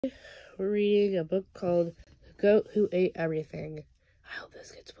We're reading a book called The Goat Who Ate Everything. I hope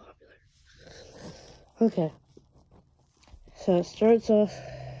this gets popular. Okay. So it starts off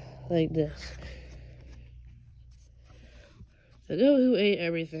like this. The goat who ate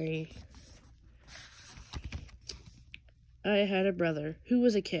everything. I had a brother who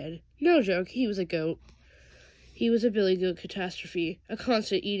was a kid. No joke, he was a goat. He was a billy goat catastrophe, a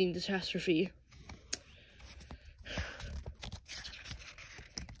constant eating catastrophe.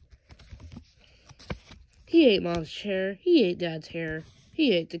 He ate Mom's chair, he ate Dad's hair,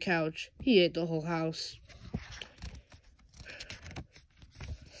 he ate the couch, he ate the whole house.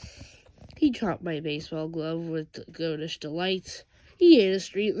 He chopped my baseball glove with goatish delight. He ate a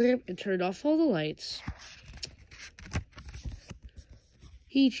street lamp and turned off all the lights.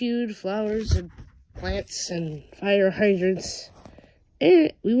 He chewed flowers and plants and fire hydrants.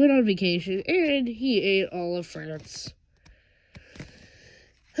 And we went on vacation, and he ate all of France.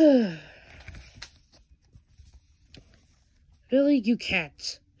 Billy, you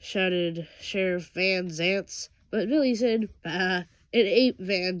can't, shouted Sheriff Van Zant's, but Billy said, bah, and ate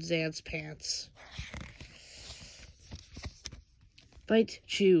Van Zant's pants. Bite,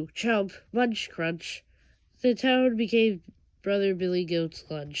 chew, chomp, munch, crunch. The town became Brother Billy Goat's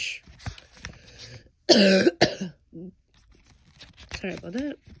lunch. Sorry about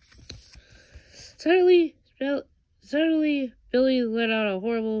that. Suddenly, Billy let out a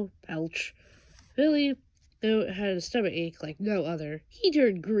horrible belch. Billy Goat had a stomach ache like no other. He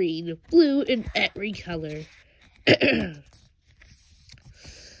turned green, blue, and every color.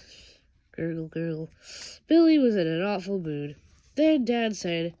 Gurgle, gurgle. Billy was in an awful mood. Then Dad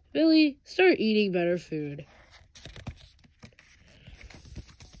said, Billy, start eating better food.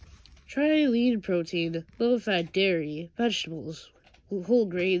 Try lean protein, low-fat dairy, vegetables, whole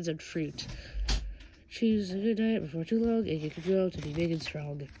grains, and fruit. Choose a good diet before too long, and you can grow to be big and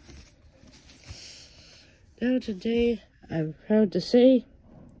strong. Now today, I'm proud to say,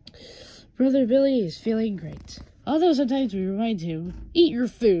 Brother Billy is feeling great. Although sometimes we remind him, eat your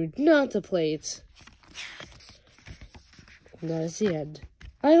food, not the plates. And that's the end.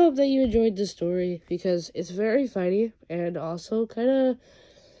 I hope that you enjoyed this story, because it's very funny, and also kind of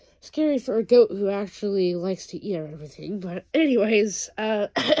scary for a goat who actually likes to eat everything. But anyways, I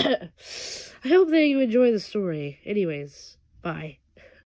hope that you enjoy the story. Anyways, bye.